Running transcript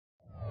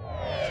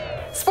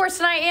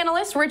Sports2Nite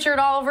Analyst Richard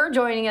Oliver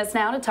joining us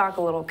now to talk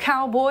a little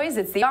Cowboys.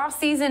 It's the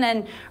offseason,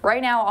 and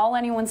right now all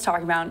anyone's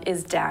talking about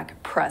is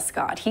Dak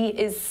Prescott. He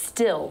is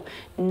still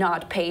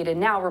not paid, and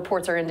now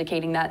reports are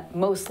indicating that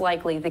most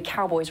likely the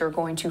Cowboys are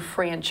going to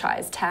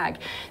franchise tag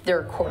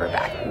their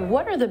quarterback.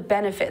 What are the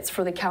benefits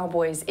for the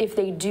Cowboys if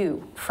they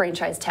do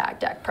franchise tag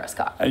Dak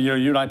Prescott? You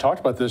and I talked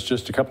about this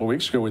just a couple of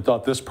weeks ago. We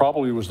thought this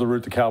probably was the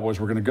route the Cowboys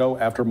were going to go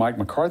after Mike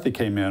McCarthy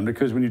came in,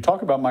 because when you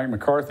talk about Mike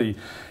McCarthy,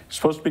 he's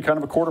supposed to be kind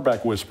of a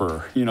quarterback whisperer.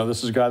 You know,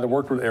 this is a guy that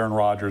worked with Aaron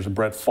Rodgers and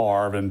Brett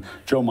Favre and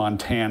Joe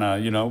Montana,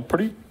 you know,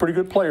 pretty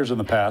good players in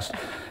the past.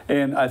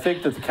 And I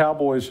think that the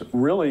Cowboys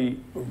really,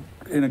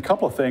 in a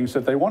couple of things,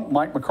 that they want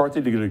Mike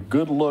McCarthy to get a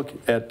good look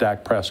at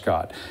Dak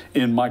Prescott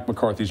in Mike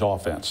McCarthy's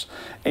offense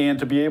and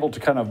to be able to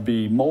kind of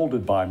be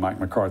molded by Mike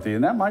McCarthy.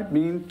 And that might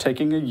mean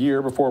taking a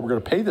year before we're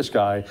going to pay this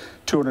guy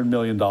 $200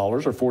 million or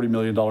 $40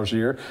 million a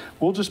year.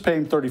 We'll just pay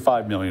him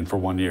 $35 million for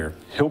 1 year.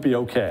 He'll be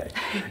okay.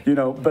 You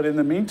know, but in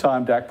the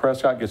meantime, Dak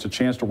Prescott gets a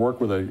chance to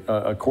work with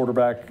a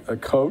quarterback, a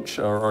coach,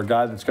 or a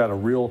guy that's got a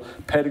real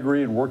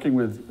pedigree in working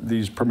with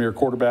these premier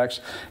quarterbacks.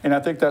 And I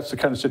think that's the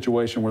kind of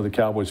situation where the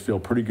Cowboys feel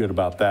pretty good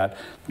about that.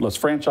 Let's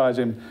franchise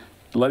him,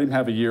 let him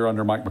have a year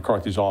under Mike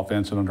McCarthy's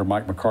offense and under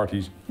Mike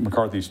McCarthy's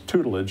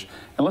tutelage,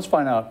 and let's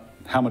find out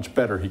how much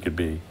better he could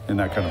be in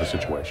that kind of a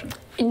situation.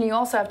 And you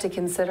also have to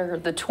consider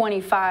the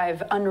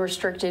 25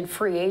 unrestricted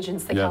free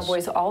agents the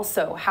Cowboys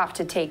also have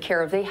to take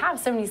care of. They have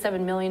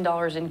 $77 million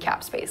in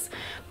cap space.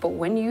 But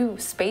when you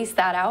space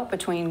that out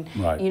between,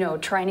 you know,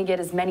 trying to get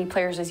as many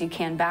players as you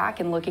can back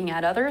and looking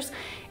at others,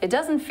 it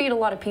doesn't feed a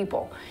lot of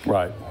people.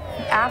 Right.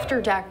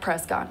 After Dak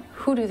Prescott,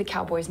 who do the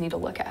Cowboys need to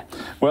look at?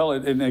 Well,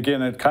 and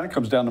again, it kind of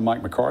comes down to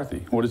Mike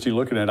McCarthy. What is he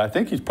looking at? I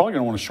think he's probably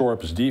going to want to shore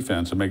up his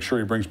defense and make sure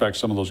he brings back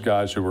some of those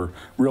guys who were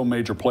real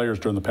major players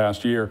during the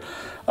past year.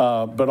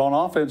 But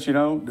on offense, you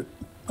know,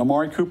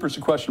 Amari Cooper's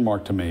a question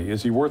mark to me.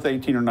 Is he worth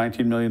 $18 or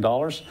 $19 million?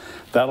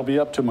 That'll be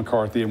up to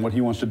McCarthy and what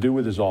he wants to do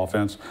with his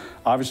offense.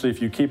 Obviously,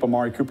 if you keep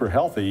Amari Cooper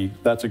healthy,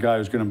 that's a guy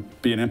who's going to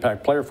be an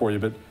impact player for you.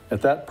 But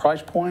at that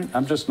price point,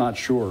 I'm just not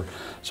sure.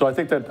 So I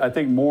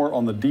think more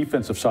on the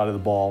defensive side of the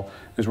ball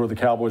is where the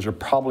Cowboys are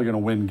probably going to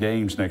win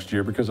games next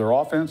year, because their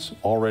offense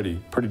already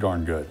pretty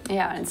darn good.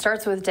 Yeah, and it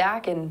starts with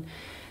Dak, and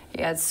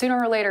sooner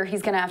or later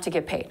he's going to have to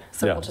get paid.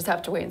 So we'll just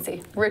have to wait and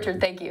see.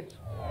 Richard, thank you.